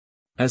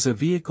As a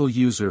vehicle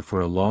user for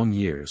a long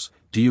years,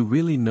 do you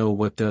really know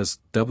what does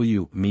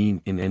W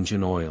mean in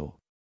engine oil?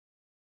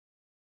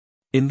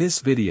 In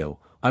this video,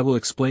 I will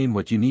explain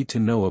what you need to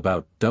know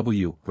about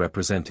W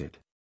represented.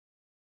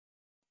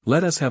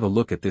 Let us have a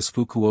look at this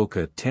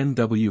FUKUOKA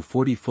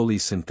 10W40 fully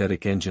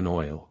synthetic engine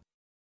oil.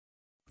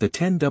 The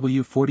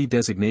 10W40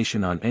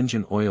 designation on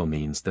engine oil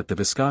means that the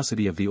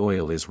viscosity of the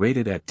oil is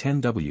rated at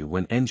 10W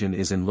when engine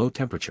is in low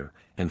temperature,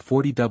 and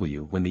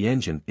 40W when the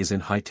engine is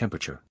in high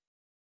temperature.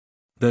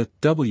 The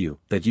W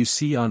that you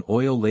see on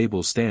oil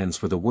label stands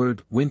for the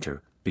word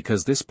winter,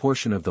 because this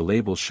portion of the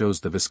label shows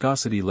the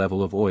viscosity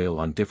level of oil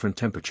on different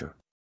temperature.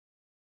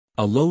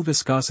 A low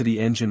viscosity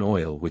engine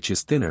oil which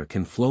is thinner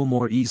can flow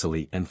more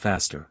easily and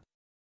faster.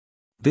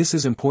 This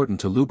is important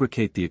to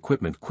lubricate the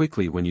equipment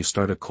quickly when you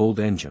start a cold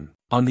engine.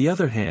 On the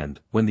other hand,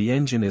 when the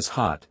engine is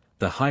hot,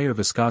 the higher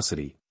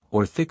viscosity,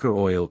 or thicker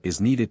oil is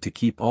needed to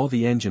keep all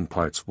the engine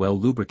parts well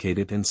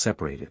lubricated and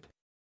separated.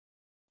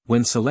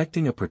 When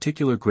selecting a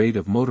particular grade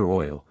of motor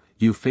oil,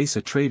 you face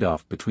a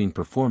trade-off between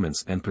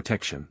performance and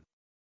protection.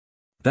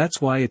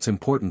 That's why it's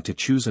important to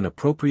choose an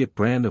appropriate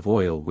brand of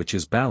oil which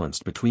is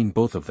balanced between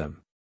both of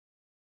them.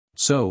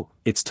 So,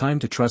 it's time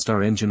to trust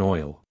our engine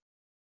oil.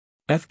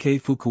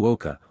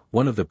 FUKUOKA,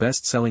 one of the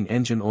best-selling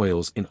engine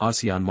oils in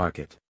ASEAN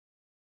Market.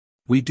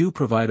 We do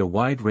provide a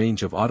wide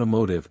range of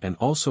automotive and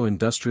also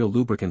industrial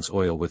lubricants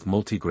oil with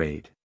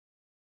multi-grade.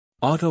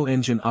 Auto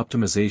engine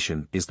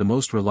optimization is the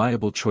most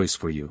reliable choice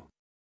for you.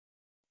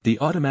 The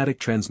automatic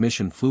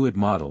transmission fluid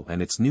model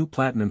and its new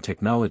platinum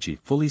technology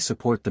fully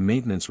support the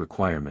maintenance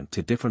requirement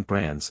to different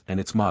brands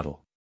and its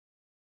model.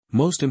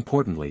 Most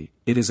importantly,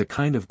 it is a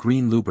kind of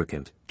green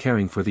lubricant,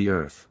 caring for the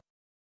earth.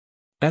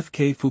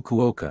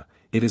 FUKUOKA,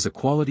 it is a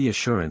quality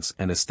assurance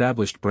and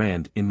established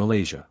brand in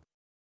Malaysia.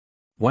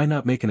 Why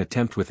not make an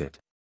attempt with it?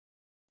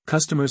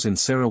 Customers in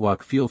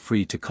Sarawak feel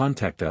free to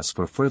contact us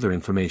for further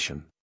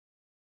information.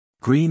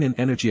 Green and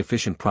energy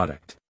efficient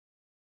product.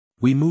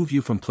 We move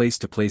you from place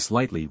to place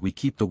lightly, we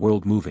keep the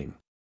world moving.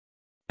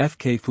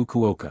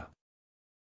 FUKUOKA.